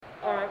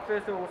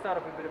first of all, we'll start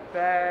off with a bit of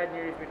bad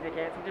news with Nick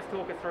Hansen. Just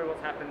talk us through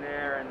what's happened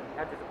there and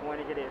how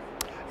disappointing it is.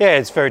 Yeah,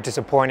 it's very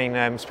disappointing,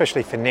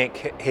 especially for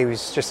Nick. He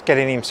was just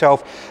getting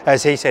himself,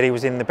 as he said, he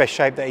was in the best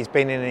shape that he's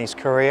been in his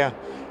career,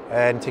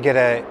 and to get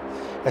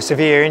a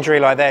severe injury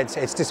like that,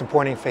 it's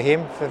disappointing for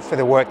him, for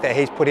the work that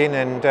he's put in,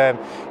 and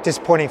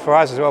disappointing for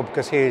us as well,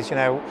 because he's,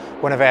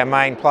 one of our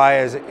main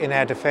players in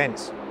our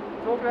defence.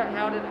 Talk about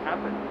how did it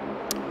happen?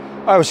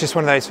 Oh, it was just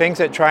one of those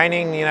things at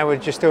training. We're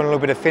just doing a little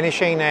bit of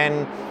finishing,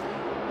 and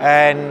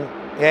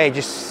yeah, he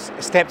just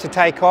stepped to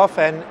take off,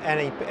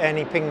 and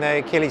he pinged the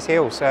Achilles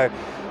heel. So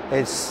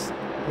it's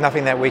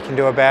nothing that we can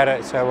do about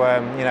it. So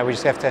we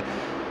just have to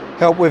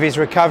help with his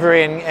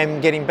recovery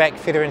and get him back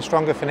fitter and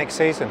stronger for next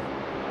season.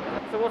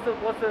 So what's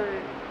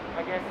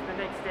I guess the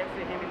next steps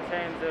for him in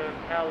terms of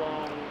how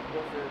long?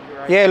 What's the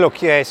duration? Yeah,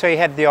 look, yeah. So he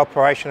had the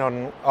operation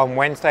on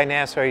Wednesday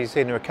now, so he's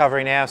in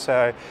recovery now.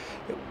 So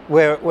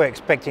we're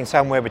expecting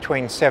somewhere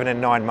between 7 and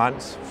 9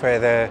 months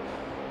for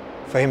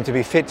him to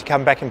be fit to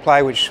come back and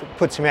play, which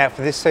puts him out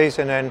for this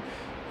season. And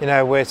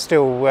we're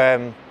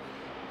still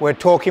we're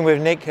talking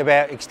with Nick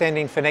about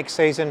extending for next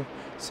season.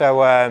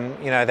 So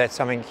that's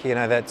something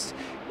that's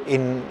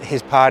in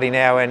his party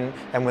now, and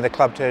with the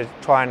club to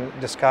try and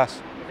discuss.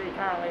 Is he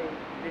currently?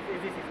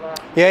 Is this his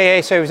last?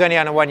 Yeah. So he was only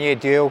on a 1-year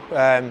deal,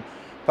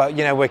 but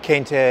we're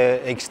keen to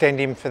extend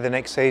him for the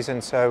next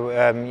season. So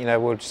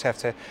we'll just have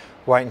to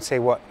wait and see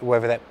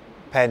whether that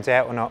pans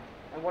out or not.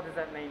 And what does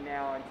that mean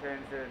now in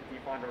terms of, do you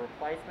find a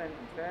replacement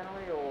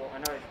internally, or I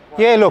know it's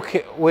Yeah, look,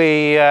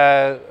 we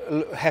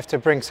have to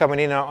bring someone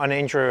in on an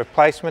injury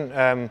replacement.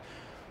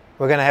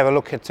 We're going to have a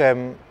look at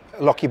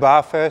Lockie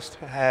Barr first,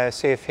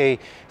 see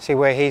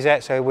where he's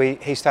at. So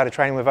he started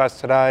training with us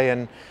today,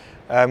 and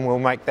we'll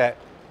make that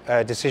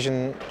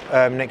decision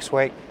next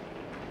week.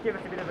 Give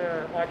us a bit of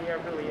an idea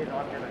of who he is.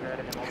 I've never heard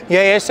of him. Obviously.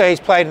 Yeah. So he's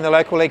played in the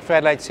local league for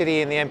Adelaide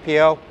City in the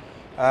NPL.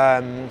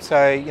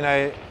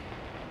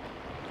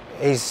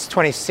 He's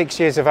 26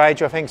 years of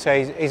age, I think,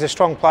 so he's a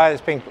strong player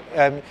that's been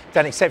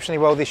done exceptionally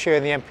well this year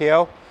in the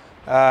NPL.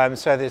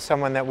 So there's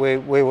someone that we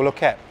will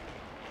look at.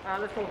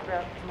 Let's talk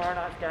about tomorrow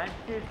night's game.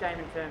 Huge game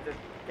in terms of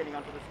getting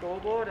onto the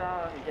scoreboard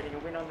and getting a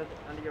win under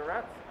your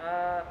wraps.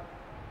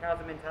 How's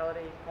the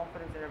mentality,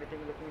 confidence and everything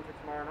looking into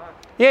tomorrow night?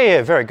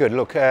 Yeah, very good.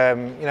 Look,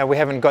 we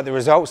haven't got the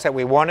results that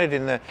we wanted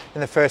in the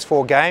first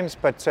 4 games,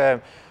 but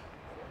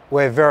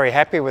we're very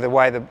happy with the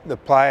way the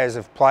players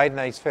have played in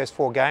these first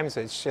 4 games.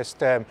 It's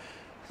just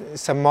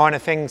some minor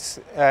things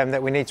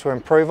that we need to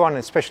improve on,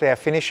 especially our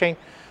finishing,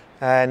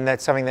 and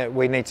that's something that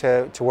we need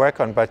to work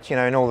on. But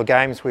in all the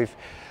games we've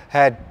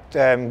had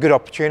good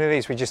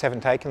opportunities, we just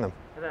haven't taken them.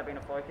 Has that been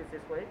a focus this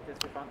week, just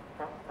the front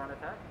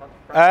attack?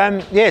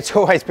 Yeah, it's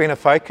always been a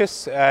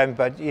focus,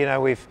 but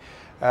we've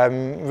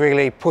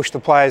really pushed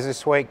the players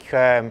this week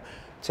to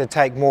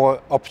take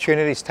more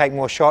opportunities, take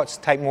more shots,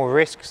 take more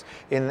risks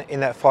in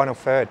that final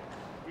third.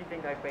 Do you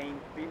think they've been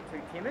a bit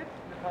too timid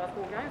in the past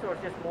 4 games, or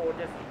it's just more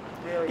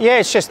really? Yeah,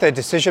 it's just the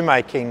decision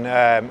making in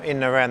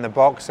and around the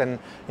box, and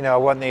I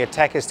want the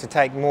attackers to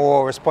take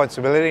more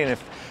responsibility, and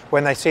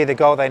when they see the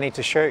goal, they need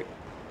to shoot.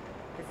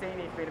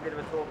 Cassini's been a bit of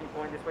a talking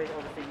point this week.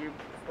 Obviously, you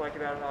spoke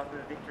about it after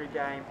the victory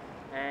game,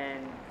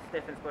 and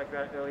Stefan spoke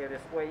about it earlier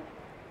this week.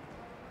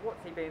 What's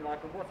he been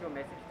like, and what's your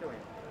message to him?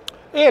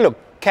 Yeah, look,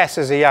 Cass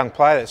is a young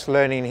player that's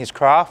learning his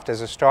craft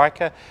as a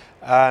striker,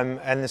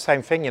 and the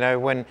same thing,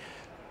 when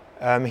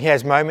he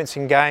has moments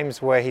in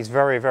games where he's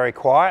very, very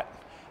quiet,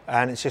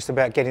 and it's just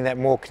about getting that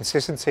more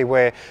consistency,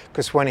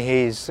 because when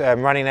he's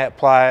running out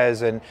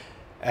players and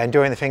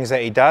doing the things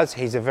that he does,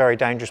 he's a very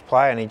dangerous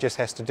player, and he just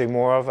has to do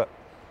more of it.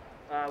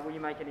 Will you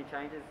make any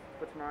changes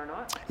for tomorrow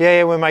night?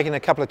 Yeah, we're making a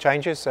couple of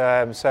changes. We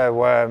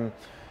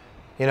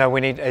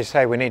need, as I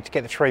say, we need to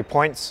get the 3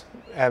 points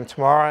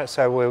tomorrow.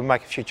 So we'll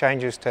make a few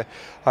changes to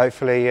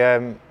hopefully,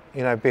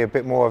 be a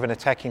bit more of an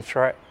attacking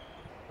threat.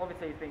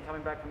 Obviously, he's been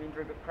coming back from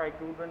injury, but Craig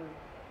Goodwin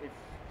is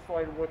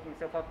slowly working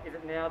himself up. Is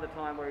it now the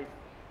time where he's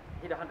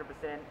hit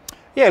 100%?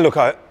 Yeah, look,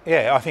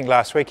 I think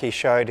last week he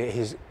showed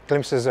his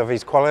glimpses of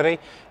his quality,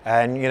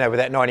 and with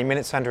that 90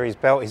 minutes under his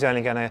belt, he's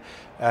only going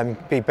to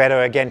be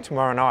better again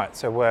tomorrow night.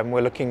 So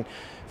we're looking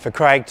for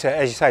Craig to,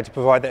 as you say, to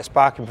provide that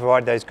spark and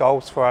provide those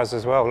goals for us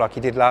as well, like he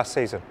did last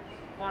season.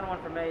 Final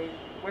one from me.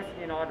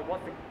 Western United,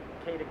 what's the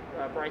key to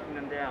breaking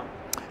them down?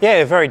 Yeah,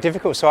 a very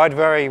difficult side,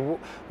 very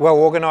well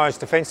organised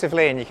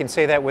defensively, and you can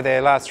see that with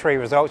their last 3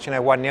 results,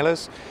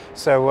 1-0ers.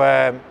 So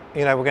we're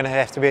going to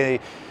have to be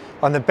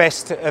on the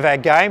best of our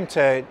game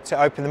to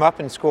open them up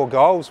and score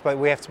goals, but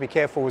we have to be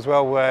careful as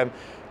well,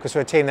 because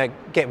we're a team that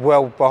get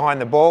well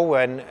behind the ball,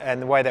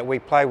 and the way that we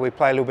play a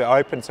little bit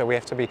open, so we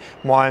have to be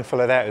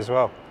mindful of that as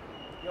well.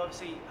 You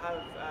obviously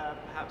have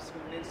perhaps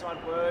an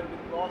inside word with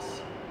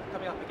Ross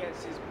coming up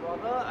against his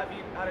brother. Have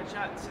you had a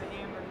chat to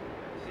him, and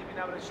has he been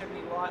able to shed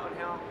any light on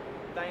how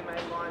they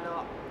may line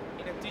up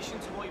in addition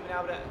to what you've been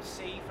able to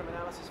see from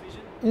analysis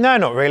vision? No,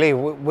 not really.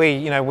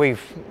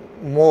 We've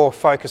more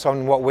focused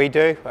on what we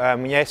do.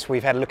 Yes,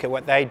 we've had a look at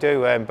what they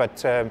do,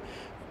 but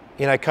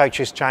you know,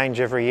 coaches change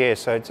every year,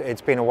 so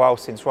it's been a while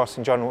since Ross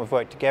and John have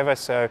worked together,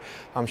 so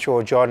I'm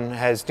sure John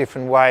has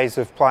different ways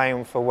of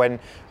playing for when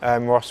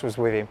Ross was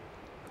with him.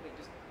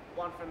 Just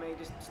one from me,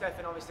 just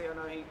Stefan, obviously I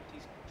know he's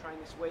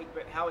trained this week,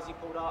 but how has he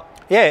pulled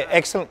up? Yeah,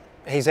 excellent.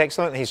 He's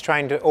excellent. He's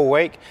trained all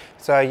week,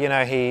 so you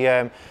know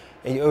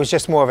it was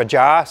just more of a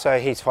jar, so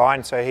he's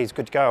fine, so he's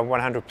good to go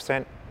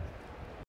 100%.